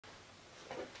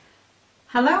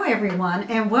Hello everyone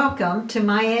and welcome to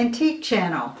my antique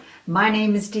channel. My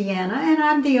name is Deanna and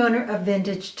I'm the owner of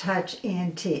Vintage Touch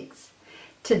Antiques.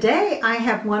 Today I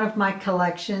have one of my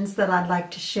collections that I'd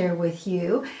like to share with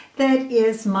you that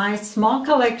is my small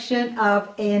collection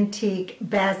of antique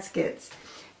baskets.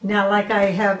 Now, like I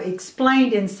have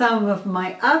explained in some of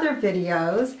my other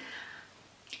videos,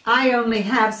 I only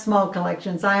have small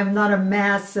collections. I am not a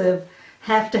massive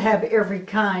have to have every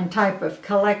kind type of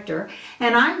collector,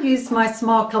 and I use my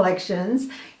small collections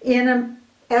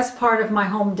as part of my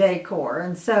home decor,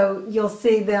 and so you'll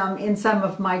see them in some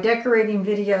of my decorating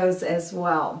videos as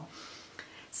well.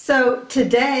 So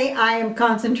today I am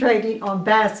concentrating on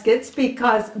baskets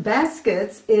because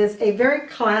baskets is a very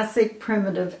classic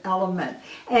primitive element,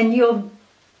 and you'll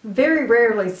very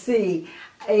rarely see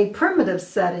a primitive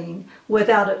setting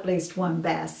without at least one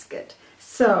basket.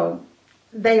 So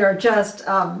they are just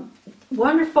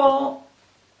wonderful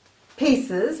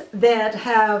pieces that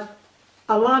have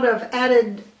a lot of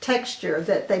added texture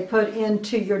that they put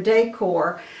into your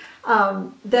decor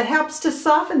that helps to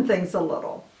soften things a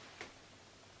little.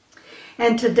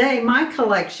 And today my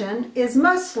collection is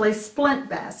mostly splint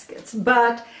baskets,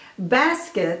 but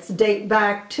baskets date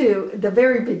back to the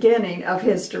very beginning of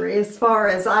history as far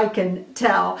as I can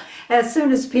tell. As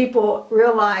soon as people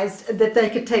realized that they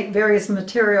could take various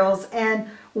materials and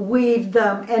weave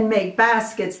them and make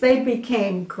baskets, they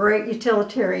became great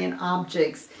utilitarian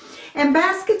objects. And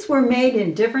baskets were made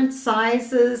in different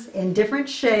sizes, in different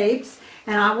shapes,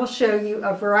 and I will show you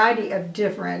a variety of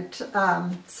different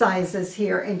sizes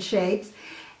here and shapes.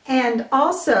 And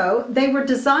also, they were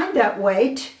designed that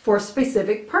way for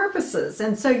specific purposes.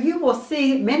 And so you will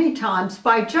see many times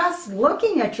by just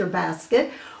looking at your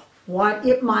basket what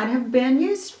it might have been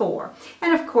used for.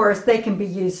 And of course, they can be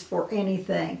used for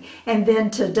anything. And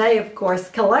then today, of course,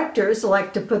 collectors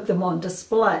like to put them on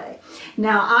display.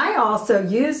 Now, I also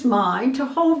use mine to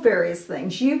hold various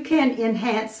things. You can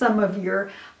enhance some of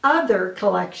your other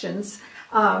collections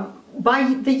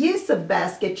by the use of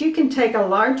baskets. You can take a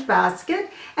large basket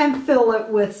and fill it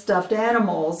with stuffed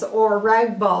animals or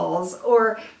rag balls,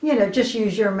 or just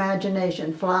use your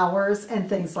imagination, flowers and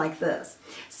things like this.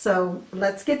 So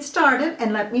let's get started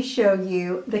and let me show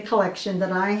you the collection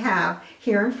that I have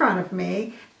here in front of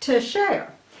me to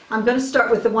share. I'm going to start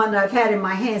with the one that I've had in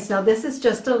my hands. Now, this is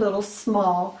just a little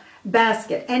small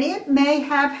basket, and it may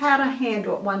have had a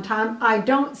handle at one time. I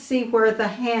don't see where the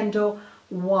handle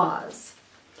was.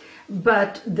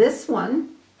 But this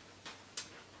one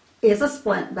is a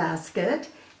splint basket,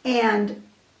 and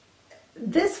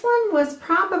this one was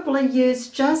probably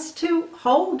used just to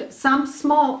hold some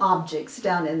small objects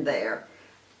down in there.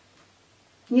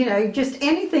 Just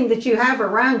anything that you have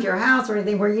around your house or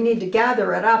anything where you need to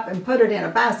gather it up and put it in a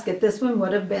basket, this one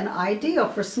would have been ideal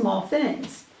for small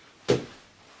things.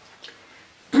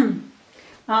 I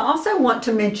also want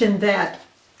to mention that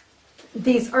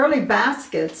these early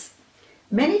baskets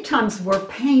many times were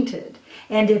painted,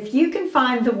 and if you can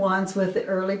find the ones with the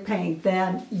early paint,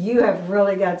 then you have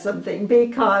really got something,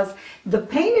 because the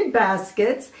painted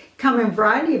baskets come in a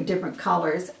variety of different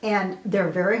colors, and they're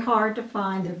very hard to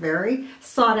find. They're very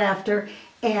sought after,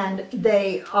 and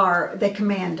they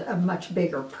command a much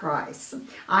bigger price.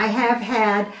 I have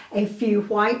had a few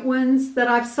white ones that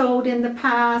I've sold in the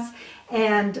past,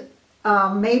 and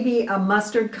maybe a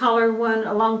mustard color one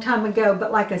a long time ago,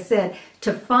 but like I said,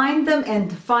 to find them and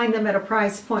to find them at a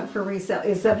price point for resale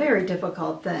is a very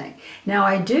difficult thing. Now,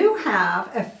 I do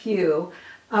have a few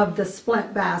of the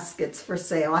splint baskets for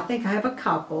sale. I think I have a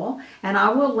couple, and I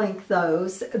will link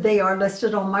those. They are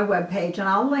listed on my webpage, and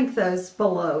I'll link those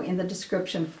below in the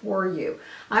description for you.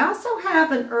 I also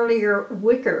have an earlier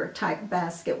wicker type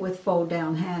basket with fold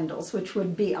down handles, which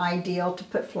would be ideal to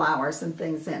put flowers and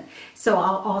things in. So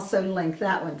I'll also link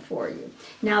that one for you.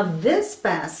 Now, this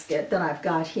basket that I've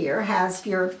got here has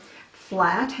your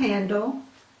flat handle,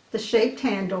 the shaped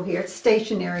handle here,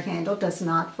 stationary handle, does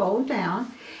not fold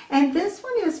down. And this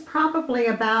one is probably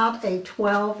about a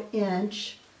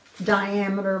 12-inch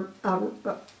diameter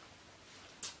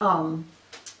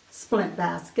splint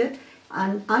basket,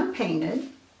 unpainted.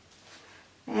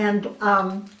 And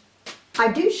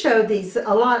I do show these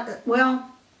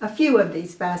a few of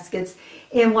these baskets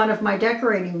in one of my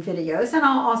decorating videos, and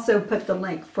I'll also put the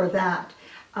link for that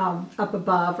up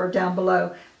above or down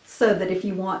below, so that if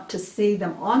you want to see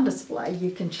them on display, you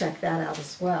can check that out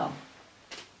as well.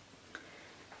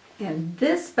 And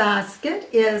this basket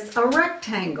is a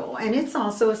rectangle, and it's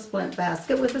also a splint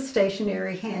basket with a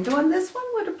stationary handle, and this one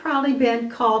would have probably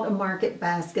been called a market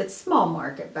basket, small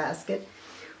market basket,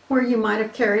 where you might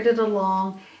have carried it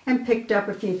along and picked up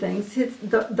a few things.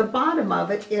 The bottom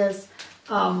of it is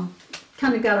kind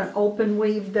kind of got an open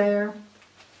weave there.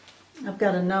 I've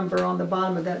got a number on the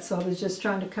bottom of that, so I was just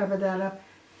trying to cover that up.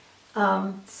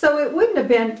 So it wouldn't have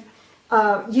been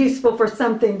useful for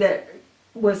something that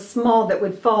was small that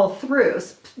would fall through,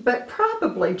 but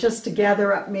probably just to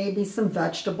gather up maybe some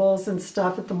vegetables and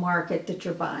stuff at the market that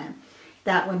you're buying.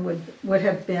 That one would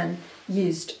have been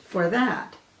used for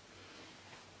that.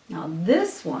 Now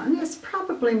this one is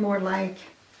probably more like,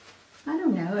 I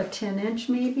don't know, a 10-inch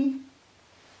maybe.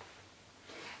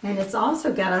 And it's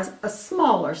also got a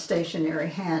smaller stationary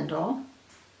handle.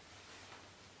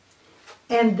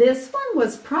 And this one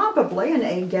was probably an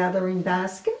egg gathering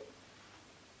basket,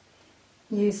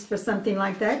 used for something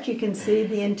like that. You can see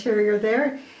the interior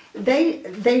there.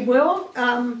 They will,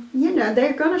 you know,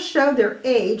 they're going to show their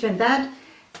age, and that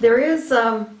there is,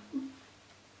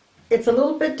 it's a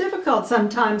little bit difficult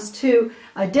sometimes to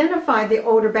identify the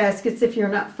older baskets if you're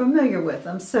not familiar with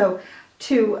them. So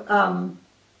to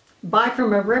buy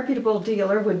from a reputable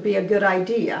dealer would be a good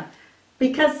idea,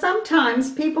 because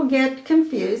sometimes people get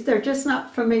confused. They're just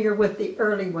not familiar with the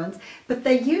early ones, but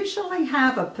they usually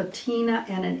have a patina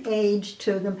and an age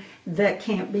to them that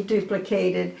can't be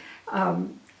duplicated.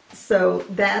 So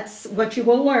that's what you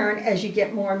will learn as you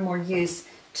get more and more used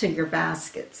to your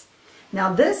baskets.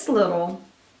 Now this little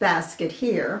basket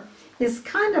here is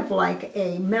kind of like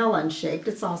a melon shaped.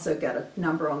 It's also got a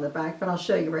number on the back, but I'll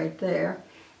show you right there.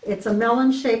 It's a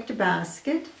melon shaped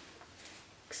basket.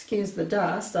 Excuse the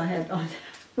dust I had on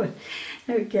that one.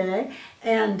 Okay,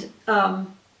 and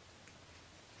I'm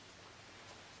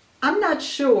not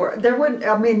sure. There wouldn't,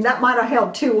 I mean, that might have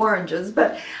held 2 oranges,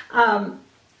 but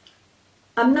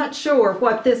I'm not sure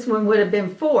what this one would have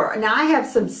been for. Now I have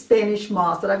some Spanish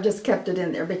moss that I've just kept it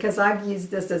in there because I've used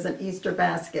this as an Easter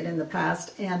basket in the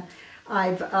past, and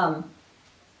I've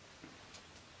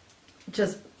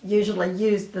just usually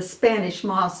used the Spanish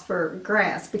moss for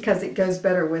grass because it goes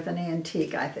better with an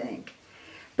antique, I think.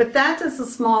 But that is a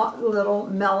small little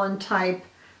melon type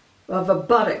of a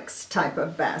buttocks type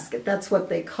of basket. That's what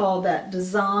they call that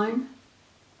design.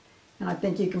 And I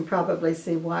think you can probably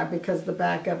see why, because the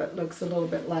back of it looks a little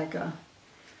bit like a,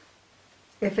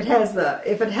 if it has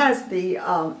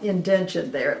the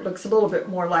indention there, it looks a little bit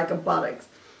more like a buttocks.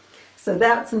 So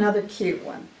that's another cute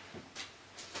one.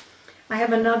 I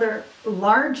have another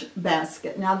large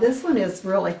basket. Now this one is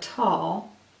really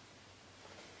tall,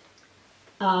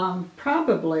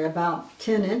 probably about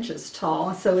 10 inches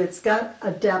tall, so it's got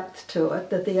a depth to it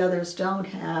that the others don't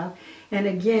have. And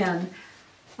again,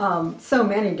 so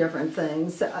many different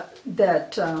things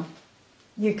that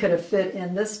you could have fit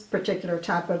in this particular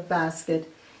type of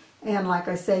basket. And like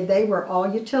I say, they were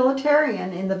all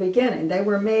utilitarian in the beginning. They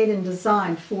were made and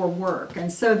designed for work,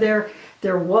 and so they're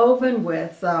woven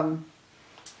with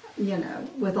you know,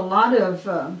 with a lot of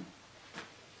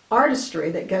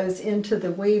artistry that goes into the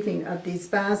weaving of these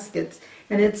baskets,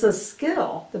 and it's a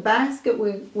skill. The basket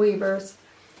weavers,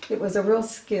 it was a real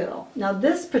skill. Now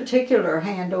this particular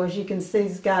handle, as you can see,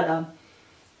 has got a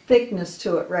thickness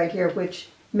to it right here, which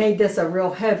made this a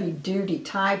real heavy-duty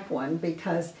type one,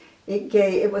 because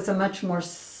it was a much more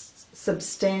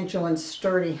substantial and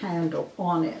sturdy handle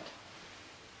on it.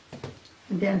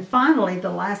 And then finally, the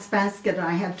last basket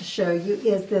I have to show you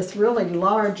is this really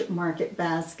large market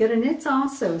basket, and it's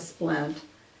also Splint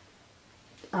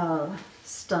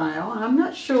style. I'm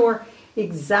not sure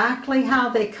exactly how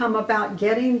they come about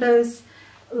getting those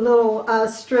little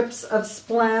strips of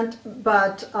Splint,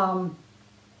 but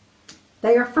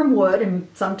they are from wood, and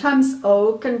sometimes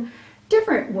oak and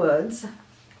different woods,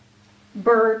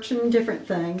 birch and different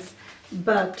things.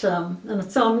 But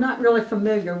and so I'm not really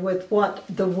familiar with what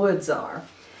the woods are.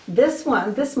 This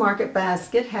market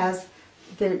basket has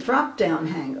the drop-down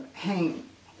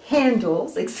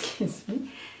handles, excuse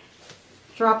me,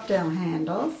 drop-down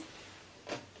handles,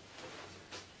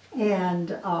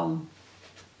 and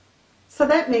so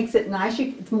that makes it nice.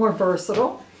 It's more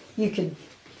versatile. You could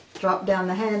drop down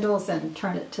the handles and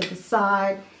turn it to the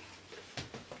side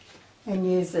and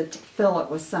use it to fill it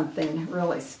with something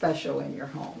really special in your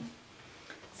home.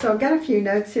 So I've got a few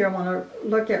notes here I want to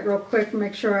look at real quick and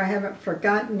make sure I haven't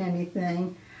forgotten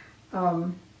anything.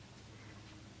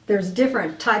 There's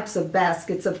different types of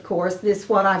baskets, of course. This,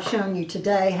 what I've shown you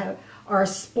today, are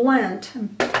Splint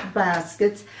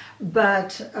baskets,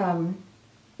 but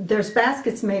there's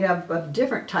baskets made of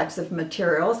different types of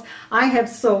materials. I have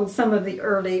sold some of the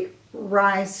early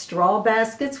rye straw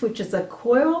baskets, which is a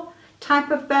quill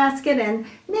type of basket, and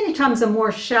many times a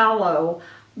more shallow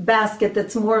basket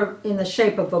that's more in the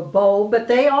shape of a bowl, but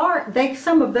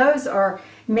some of those are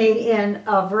made in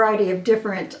a variety of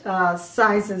different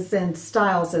sizes and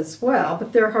styles as well,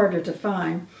 but they're harder to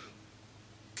find.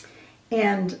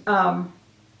 And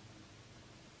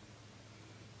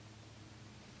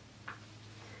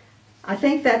I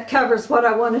think that covers what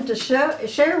I wanted to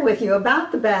share with you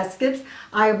about the baskets.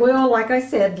 I will, like I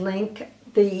said, link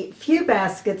the few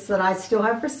baskets that I still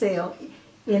have for sale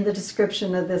in the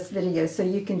description of this video, so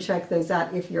you can check those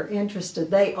out if you're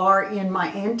interested. They are in my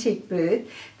antique booth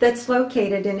that's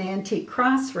located in Antique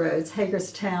Crossroads,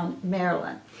 Hagerstown,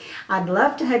 Maryland. I'd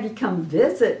love to have you come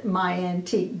visit my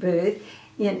antique booth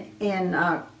in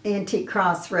Antique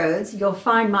Crossroads. You'll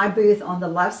find my booth on the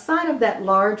left side of that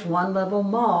large one-level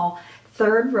mall,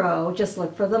 third row. Just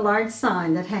look for the large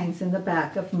sign that hangs in the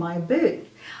back of my booth.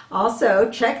 Also,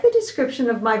 check the description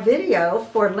of my video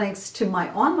for links to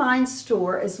my online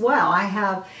store as well. I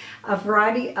have a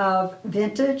variety of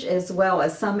vintage as well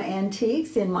as some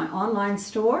antiques in my online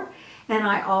store. And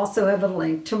I also have a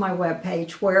link to my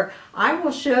webpage where I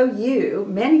will show you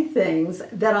many things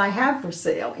that I have for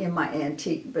sale in my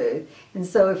antique booth. And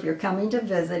so if you're coming to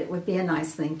visit, it would be a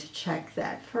nice thing to check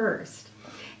that first.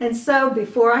 And so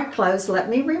before I close, let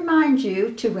me remind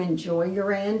you to enjoy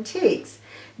your antiques,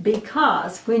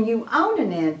 because when you own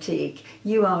an antique,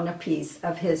 you own a piece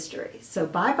of history. So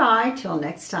bye-bye till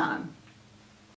next time.